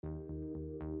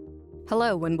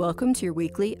Hello and welcome to your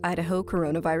weekly Idaho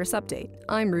Coronavirus Update.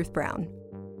 I'm Ruth Brown.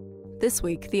 This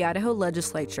week, the Idaho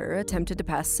legislature attempted to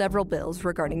pass several bills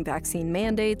regarding vaccine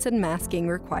mandates and masking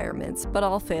requirements, but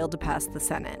all failed to pass the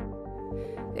Senate.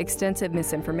 Extensive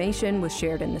misinformation was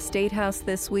shared in the State House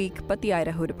this week, but the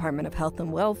Idaho Department of Health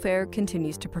and Welfare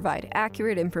continues to provide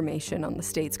accurate information on the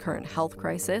state's current health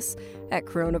crisis at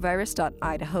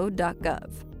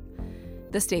coronavirus.idaho.gov.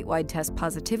 The statewide test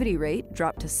positivity rate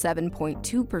dropped to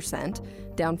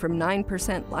 7.2%, down from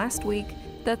 9% last week.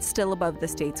 That's still above the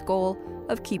state's goal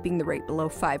of keeping the rate below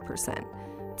 5%.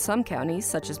 Some counties,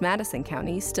 such as Madison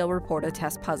County, still report a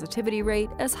test positivity rate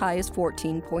as high as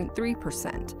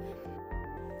 14.3%.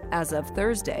 As of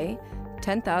Thursday,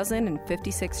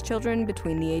 10,056 children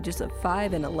between the ages of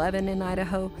 5 and 11 in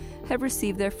Idaho have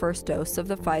received their first dose of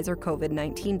the Pfizer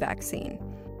COVID-19 vaccine.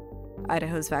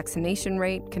 Idaho's vaccination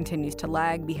rate continues to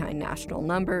lag behind national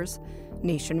numbers.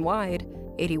 Nationwide,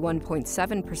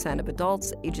 81.7% of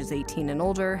adults ages 18 and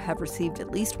older have received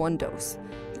at least one dose.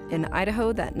 In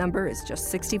Idaho, that number is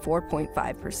just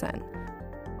 64.5%.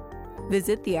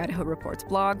 Visit the Idaho Reports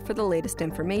blog for the latest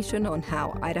information on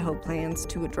how Idaho plans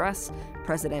to address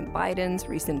President Biden's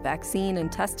recent vaccine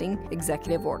and testing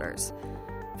executive orders.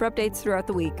 For updates throughout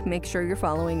the week, make sure you're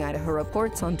following Idaho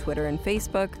Reports on Twitter and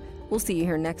Facebook. We'll see you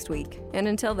here next week. And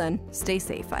until then, stay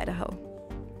safe, Idaho.